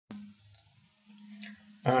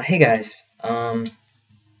Hey guys,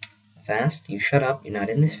 Fast, you shut up, you're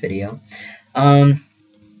not in this video.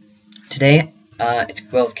 Today, it's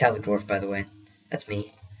Catholic Dwarf, by the way. That's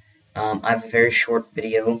me. I have a very short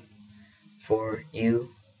video for you.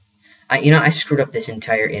 I screwed up this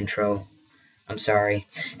entire intro. I'm sorry.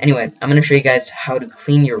 Anyway, I'm gonna show you guys how to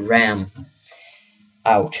clean your RAM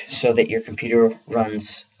out so that your computer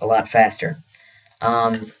runs a lot faster.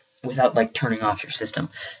 Without, like, turning off your system.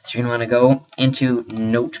 So you're gonna wanna go into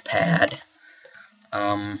Notepad.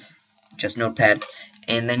 Just Notepad,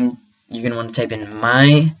 and then you're going to want to type in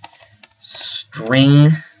my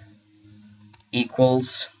string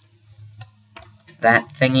equals that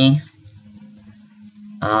thingy.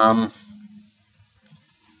 Oh,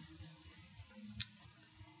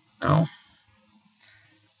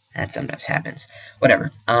 that sometimes happens.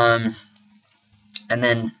 Whatever. And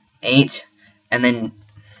then 8, and then,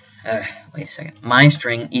 wait a second. My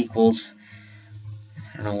string equals,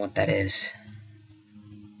 I don't know what that is.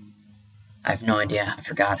 I have no idea. I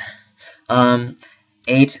forgot.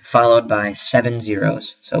 8 followed by 7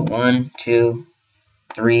 zeros. So 1, 2,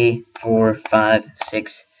 3, 4, 5,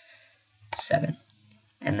 6, 7.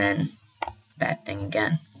 And then that thing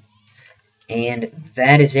again. And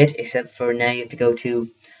that is it, except for now you have to go to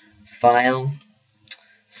File,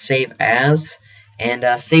 Save As, and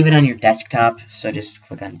save it on your desktop. So just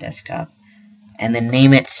click on Desktop. And then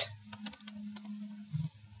name it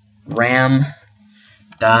ram.vbs.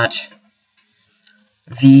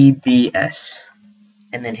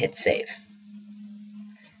 And then hit Save.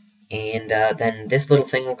 And then this little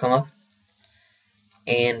thing will come up.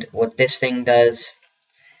 And what this thing does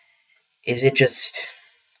is it just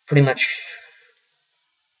pretty much,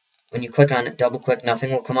 when you click on it, double click,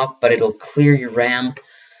 nothing will come up, but it'll clear your RAM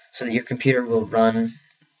so that your computer will run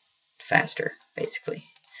faster, basically.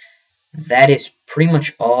 That is pretty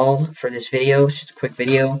much all for this video. It's just a quick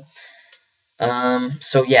video.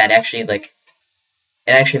 So yeah, it actually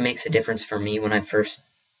makes a difference for me when I first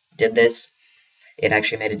did this. It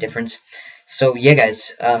actually made a difference. So yeah,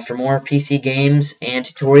 guys, for more PC games and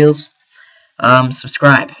tutorials,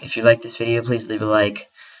 subscribe. If you like this video, please leave a like.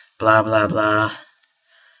 Blah, blah, blah.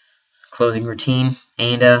 Closing routine.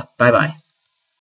 And, bye-bye.